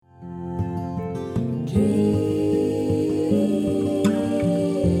Hi,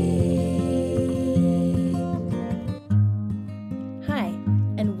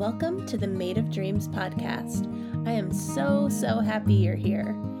 and welcome to the Made of Dreams podcast. I am so happy you're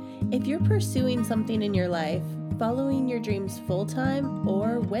here. If you're pursuing something in your life, following your dreams full-time,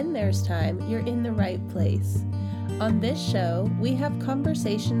 or when there's time, you're in the right place. On this show, we have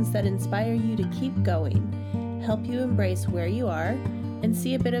conversations that inspire you to keep going, help you embrace where you are, and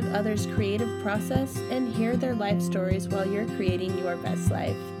see a bit of others' creative process and hear their life stories while you're creating your best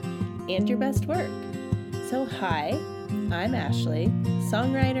life and your best work. So hi, I'm Ashley,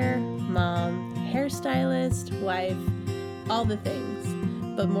 songwriter, mom, hairstylist, wife, all the things.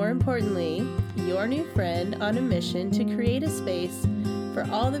 But more importantly, your new friend on a mission to create a space for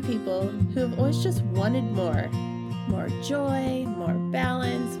all the people who have always just wanted more. More joy, more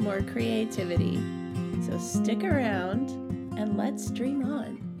balance, more creativity. So stick around and let's dream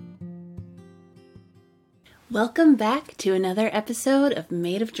on. Welcome back to another episode of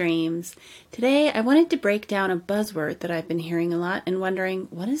Made of Dreams. Today I wanted to break down a buzzword that I've been hearing a lot and wondering,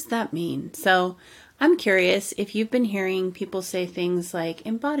 what does that mean? So I'm curious if you've been hearing people say things like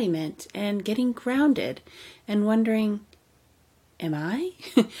embodiment and getting grounded and wondering, am I?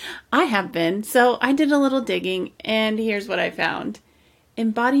 I have been. So I did a little digging and here's what I found.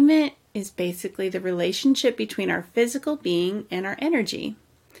 Embodiment is basically the relationship between our physical being and our energy.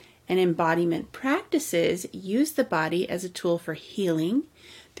 And embodiment practices use the body as a tool for healing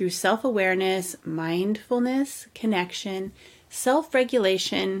through self-awareness, mindfulness, connection,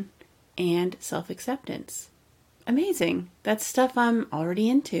 self-regulation, and self-acceptance. Amazing. That's stuff I'm already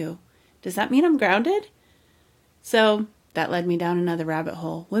into. Does that mean I'm grounded? So that led me down another rabbit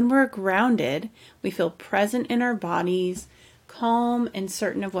hole. When we're grounded, we feel present in our bodies, calm and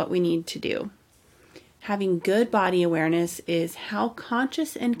certain of what we need to do. Having good body awareness is how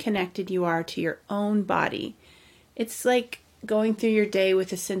conscious and connected you are to your own body. It's like going through your day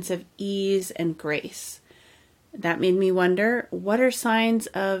with a sense of ease and grace. That made me wonder, what are signs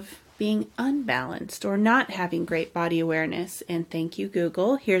of being unbalanced or not having great body awareness? And thank you,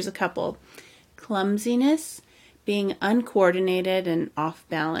 Google. Here's a couple. Clumsiness, being uncoordinated and off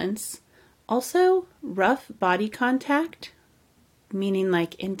balance. Also, rough body contact, meaning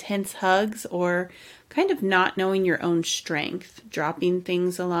like intense hugs or kind of not knowing your own strength, dropping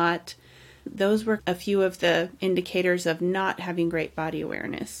things a lot. Those were a few of the indicators of not having great body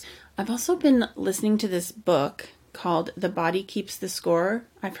awareness. I've also been listening to this book called The Body Keeps the Score.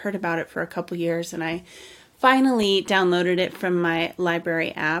 I've heard about it for a couple years and I finally downloaded it from my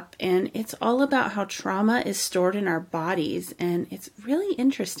library app, and it's all about how trauma is stored in our bodies, and it's really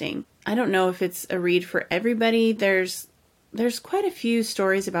interesting. I don't know if it's a read for everybody. There's quite a few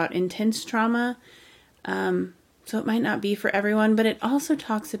stories about intense trauma, so it might not be for everyone, but it also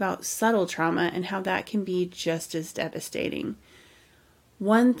talks about subtle trauma and how that can be just as devastating.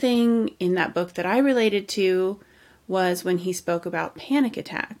 One thing in that book that I related to was when he spoke about panic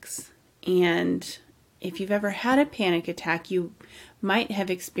attacks. And if you've ever had a panic attack, you might have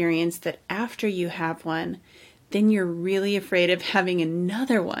experienced that after you have one, then you're really afraid of having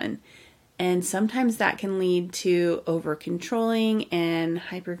another one. And sometimes that can lead to over-controlling and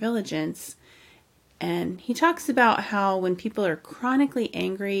hypervigilance. And he talks about how when people are chronically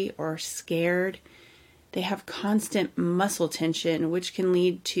angry or scared, they have constant muscle tension, which can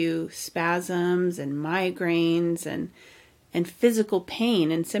lead to spasms and migraines and physical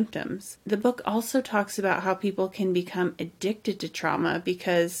pain and symptoms. The book also talks about how people can become addicted to trauma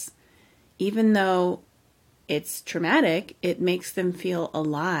because even though it's traumatic, it makes them feel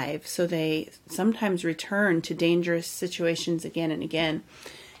alive. So they sometimes return to dangerous situations again and again.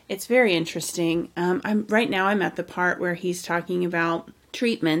 It's very interesting. Right now I'm at the part where he's talking about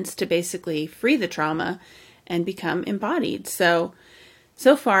treatments to basically free the trauma and become embodied. So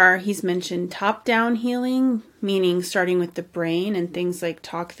far he's mentioned top-down healing, meaning starting with the brain and things like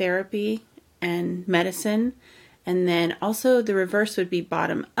talk therapy and medicine. And then also the reverse would be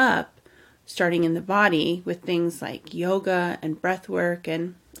bottom up, starting in the body with things like yoga and breath work.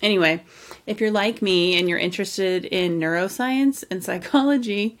 And anyway, if you're like me and you're interested in neuroscience and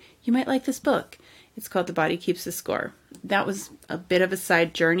psychology, you might like this book. It's called The Body Keeps the Score. That was a bit of a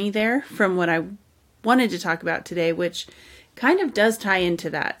side journey there from what I wanted to talk about today, which kind of does tie into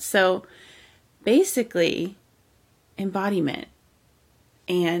that. So basically, embodiment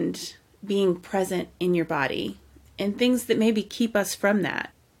and being present in your body and things that maybe keep us from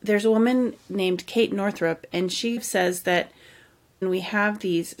that. There's a woman named Kate Northrup, and she says that when we have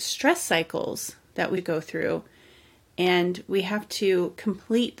these stress cycles that we go through, and we have to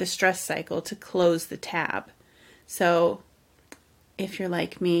complete the stress cycle to close the tab. So if you're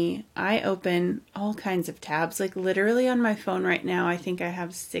like me, I open all kinds of tabs. Like literally on my phone right now, I think I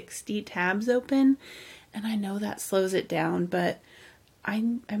have 60 tabs open, and I know that slows it down, but I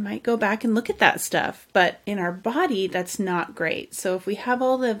might go back and look at that stuff. But in our body, that's not great. So if we have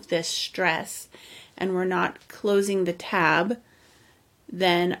all of this stress and we're not closing the tab,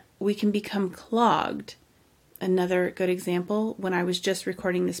 then we can become clogged. Another good example, when I was just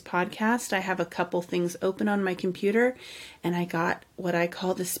recording this podcast, I have a couple things open on my computer, and I got what I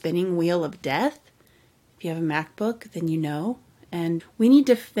call the spinning wheel of death. If you have a MacBook, then you know. And we need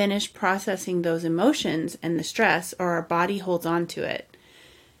to finish processing those emotions and the stress, or our body holds on to it.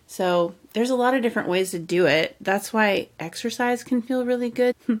 So there's a lot of different ways to do it. That's why exercise can feel really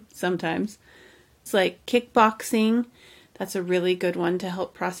good sometimes. It's like kickboxing. That's a really good one to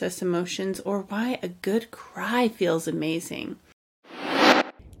help process emotions, or why a good cry feels amazing.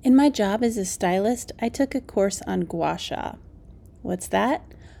 In my job as a stylist, I took a course on gua sha. What's that?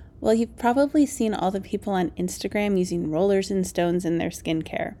 Well, you've probably seen all the people on Instagram using rollers and stones in their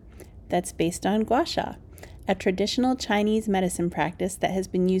skincare. That's based on gua sha, a traditional Chinese medicine practice that has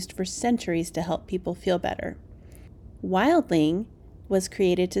been used for centuries to help people feel better. Wildling was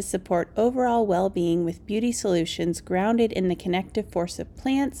created to support overall well-being with beauty solutions grounded in the connective force of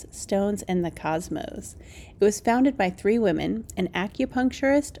plants, stones, and the cosmos. It was founded by 3 women, an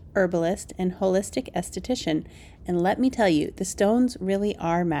acupuncturist, herbalist, and holistic esthetician. And let me tell you, the stones really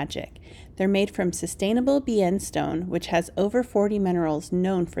are magic. They're made from sustainable bien stone, which has over 40 minerals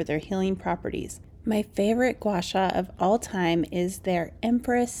known for their healing properties. My favorite gua sha of all time is their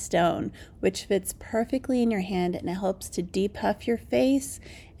Empress Stone, which fits perfectly in your hand and it helps to depuff your face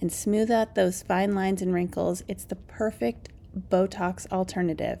and smooth out those fine lines and wrinkles. It's the perfect Botox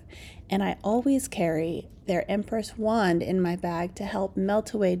alternative. And I always carry their Empress Wand in my bag to help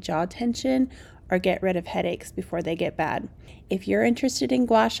melt away jaw tension or get rid of headaches before they get bad. If you're interested in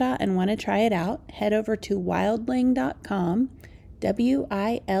gua sha and want to try it out, head over to wildling.com,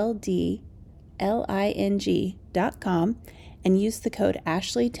 WILDLING.com, and use the code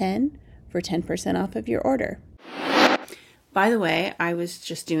Ashley10 for 10% off of your order. By the way, I was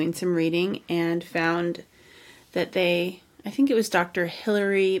just doing some reading and found that I think it was Dr.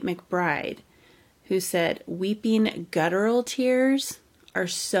 Hilary McBride, who said weeping guttural tears are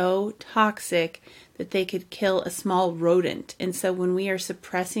so toxic that they could kill a small rodent. And so when we are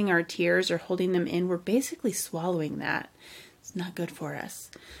suppressing our tears or holding them in, we're basically swallowing that. It's not good for us.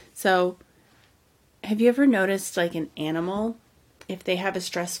 So have you ever noticed like an animal, if they have a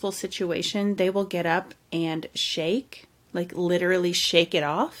stressful situation, they will get up and shake, like literally shake it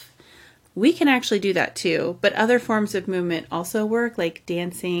off? We can actually do that too, but other forms of movement also work, like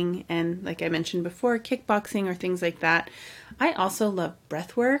dancing and, like I mentioned before, kickboxing or things like that. I also love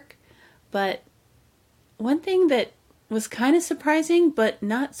breath work, but one thing that was kind of surprising, but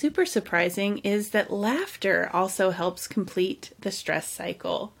not super surprising, is that laughter also helps complete the stress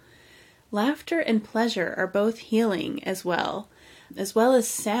cycle. Laughter and pleasure are both healing as well as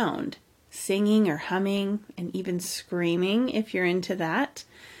sound, singing or humming, and even screaming if you're into that.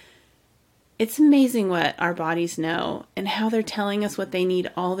 It's amazing what our bodies know and how they're telling us what they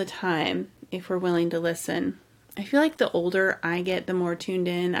need all the time if we're willing to listen. I feel like the older I get, the more tuned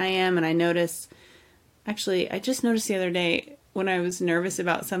in I am, and I just noticed the other day when I was nervous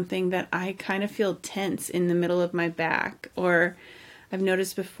about something that I kind of feel tense in the middle of my back. Or I've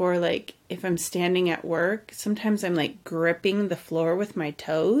noticed before, like if I'm standing at work, sometimes I'm like gripping the floor with my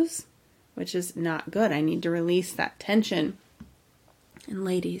toes, which is not good. I need to release that tension. And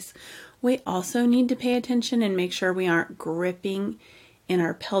ladies, we also need to pay attention and make sure we aren't gripping in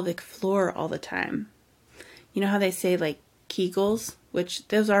our pelvic floor all the time. You know how they say like Kegels, which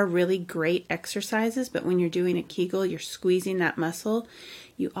those are really great exercises, but when you're doing a Kegel, you're squeezing that muscle.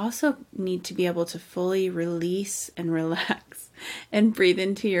 You also need to be able to fully release and relax and breathe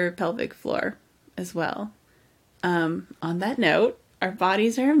into your pelvic floor as well. On that note, our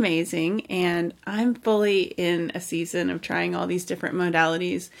bodies are amazing, and I'm fully in a season of trying all these different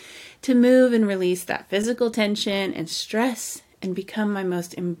modalities to move and release that physical tension and stress and become my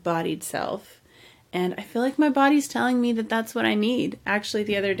most embodied self. And I feel like my body's telling me that that's what I need. Actually,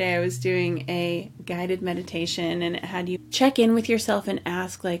 the other day I was doing a guided meditation, and it had you check in with yourself and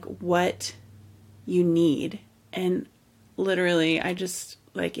ask like what you need. And literally, I just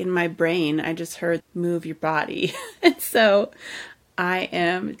like in my brain, I just heard move your body. And so I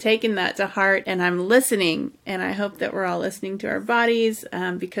am taking that to heart and I'm listening. And I hope that we're all listening to our bodies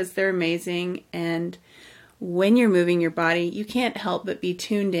because they're amazing. And when you're moving your body, you can't help but be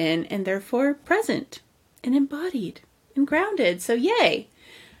tuned in and therefore present and embodied and grounded. So yay!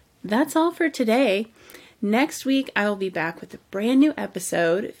 That's all for today. Next week, I will be back with a brand new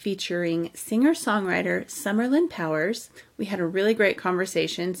episode featuring singer-songwriter Summerlin Powers. We had a really great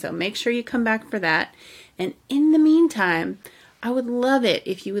conversation, so make sure you come back for that. And in the meantime, I would love it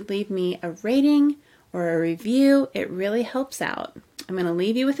if you would leave me a rating or a review. It really helps out. I'm going to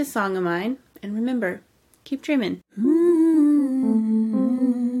leave you with a song of mine. And remember, keep dreaming.